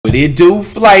What it do,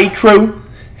 flight crew?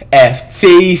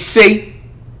 FTC.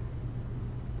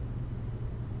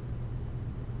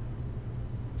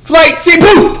 Flight team.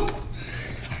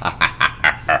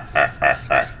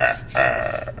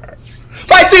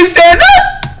 Flight team, stand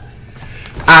up.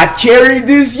 I carried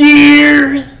this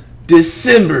year.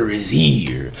 December is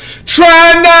here.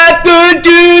 Try not to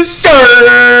disturb.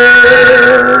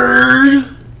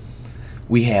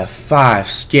 We have 5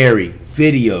 scary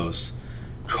videos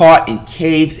caught in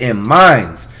caves and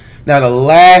mines. Now, the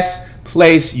last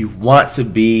place you want to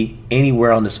be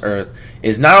anywhere on this earth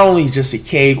is not only just a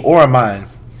cave or a mine,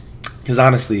 because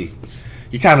honestly,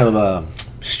 you're kind of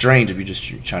strange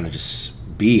if you're trying to just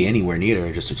be anywhere near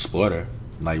there, just explore there.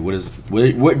 Like,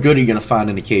 what good are you gonna find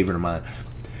in a cave or a mine?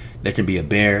 There can be a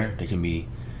bear, there can be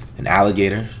an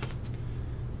alligator,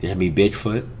 there can be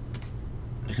Bigfoot,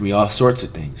 there can be all sorts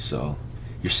of things. So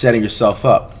you're setting yourself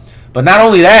up. But not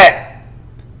only that,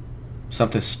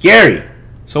 something scary.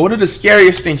 So what are the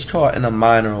scariest things caught in a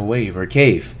mine or a wave or a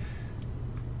cave?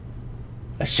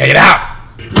 Let's check it out.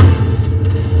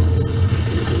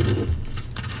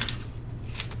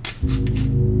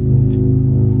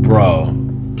 Bro.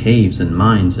 Caves and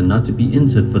mines are not to be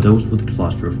entered for those with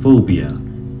claustrophobia.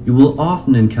 You will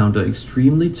often encounter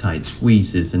extremely tight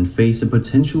squeezes and face a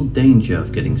potential danger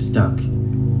of getting stuck.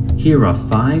 Here are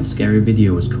 5 scary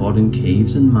videos caught in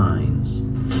caves and mines.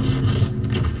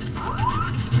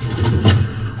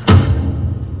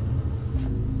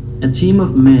 A team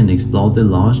of men explored the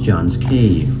Lost John's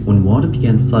cave when water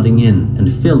began flooding in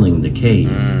and filling the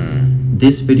cave.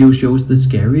 This video shows the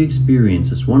scary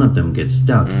experience as one of them gets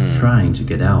stuck trying to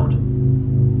get out.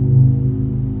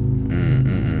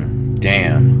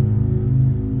 Damn.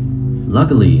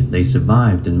 Luckily, they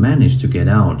survived and managed to get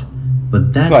out,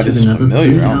 but that took another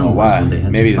 3 hours when they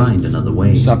had to find another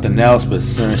way. Something else, but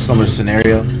similar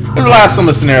scenario. There's a lot of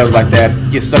similar scenarios like that.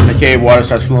 Get stuck in the cave, water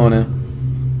starts flowing in.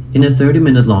 In a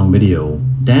 30-minute long video,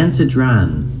 Dan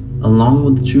Sidran, along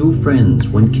with 2 friends,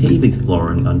 went cave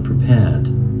exploring unprepared.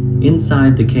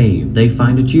 Inside the cave, they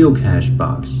find a geocache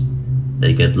box.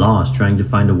 They get lost trying to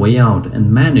find a way out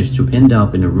and manage to end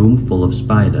up in a room full of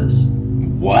spiders.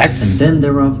 What? And then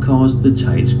there are of course the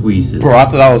tight squeezes. Bro, I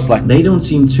thought that was like... They don't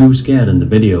seem too scared in the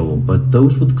video, but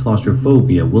those with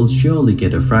claustrophobia will surely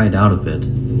get a fright out of it.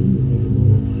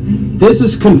 This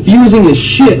is confusing as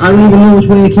shit. I don't even know which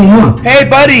way it came up. Hey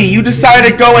buddy, you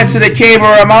decided to go into the cave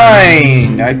or a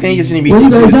mine. I think it's gonna be... Where you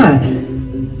guys at?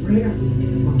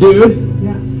 Dude,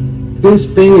 this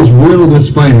thing is riddled with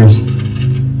spiders.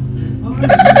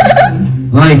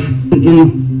 Like,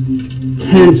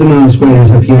 intense amount of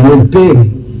spiders up here. They're big.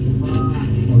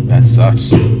 That sucks.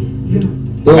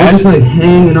 They're all just like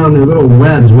hanging on their little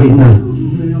webs, waiting to...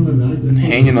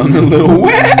 Hanging on their little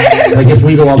webs. Like if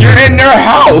we go up... You're in their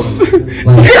house.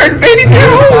 Like, you're invading their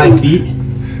home. 5 feet,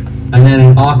 and then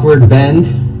an awkward bend,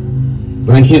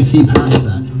 but I can't see past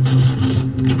that.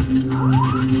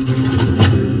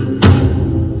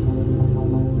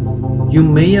 You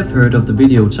may have heard of the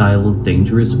video titled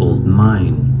Dangerous Old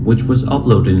Mine, which was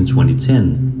uploaded in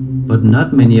 2010, but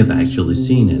not many have actually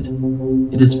seen it.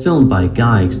 It is filmed by a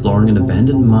guy exploring an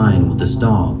abandoned mine with his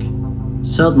dog.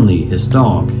 Suddenly, his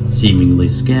dog, seemingly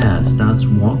scared, starts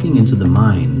walking into the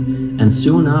mine, and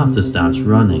soon after starts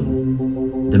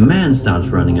running. The man starts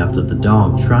running after the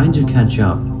dog, trying to catch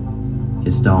up.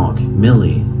 His dog,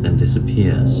 Millie, then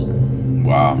disappears.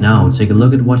 Wow. Now take a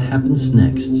look at what happens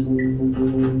next.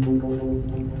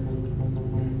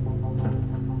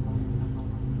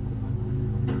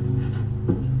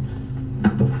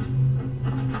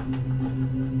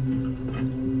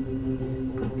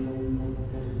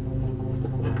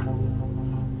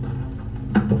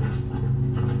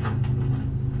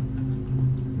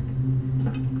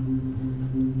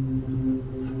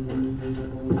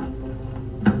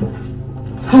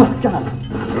 Oh, God.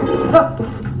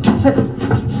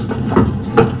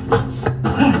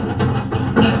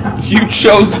 You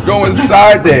chose to go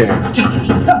inside there.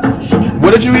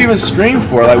 What did you even scream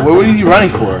for? Like, what were you running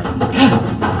for?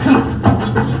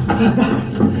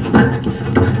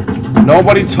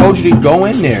 Nobody told you to go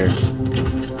in there.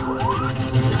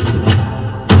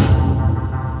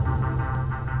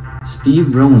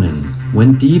 Steve Ronan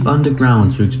went deep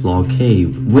underground to explore a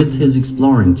cave with his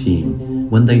exploring team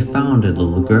when they found a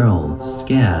little girl,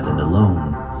 scared and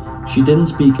alone. She didn't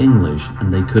speak English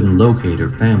and they couldn't locate her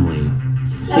family.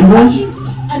 English?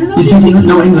 I don't know if you speak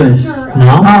no English.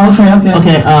 No? Oh,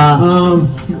 okay.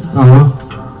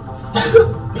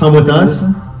 Come with us.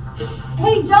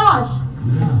 Hey, Josh.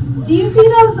 Do you see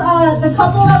those, the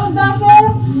couple that was back there?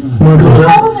 No, Can you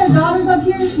tell them their daughter's up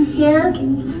here and scared?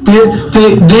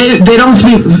 They don't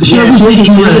speak. She doesn't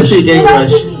speak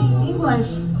English. like?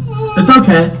 It's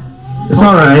okay. It's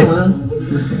alright.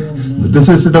 This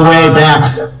is the way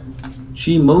back.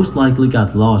 She most likely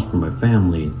got lost from her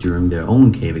family during their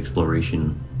own cave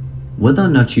exploration. Whether or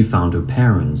not she found her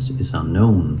parents is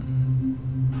unknown.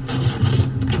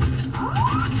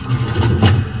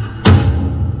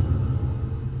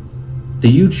 The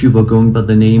YouTuber going by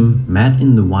the name Matt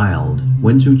in the Wild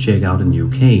went to check out a new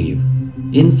cave.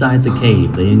 Inside the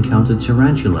cave they encountered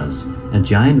tarantulas, a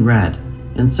giant rat,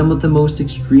 and some of the most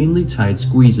extremely tight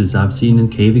squeezes I've seen in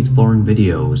cave exploring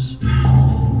videos.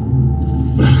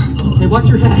 Hey, watch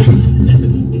your head.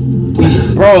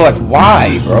 Bro, like,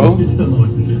 why, bro?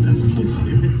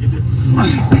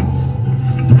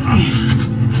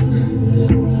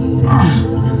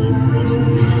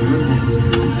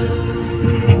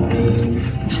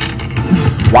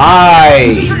 Why?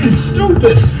 This is freaking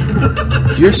stupid.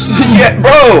 You're yeah,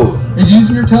 bro. Are you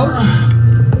using your toes?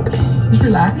 Just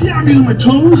relax. Yeah, I'm using my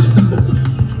toes.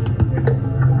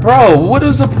 Bro, what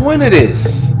is the point of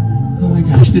this? Oh my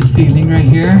gosh, this ceiling right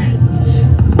here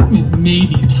is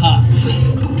maybe tops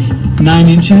 9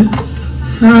 inches.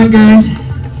 Alright guys,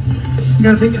 I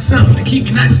gotta think of something to keep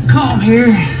me nice and calm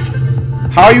here.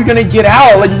 How are you gonna get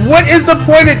out? Like, what is the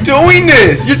point of doing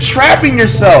this? You're trapping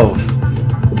yourself.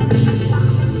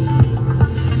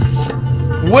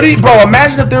 What do you, bro?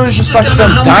 Imagine if there was just like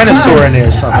some dinosaur in there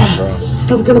or something, bro.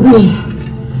 How's it gonna be?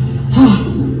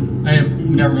 I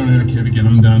am never gonna get a kid again.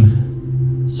 I'm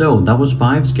done. So that was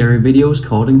 5 scary videos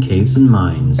caught in caves and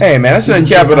mines. Hey man, that's gonna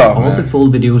cap it off, All the man. full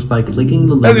videos by clicking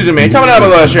the link. Ladies and gentlemen, coming up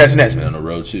below, Stress and X-Men on the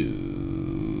road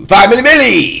to 5 Milli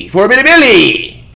Billy, 4 Milli Billy.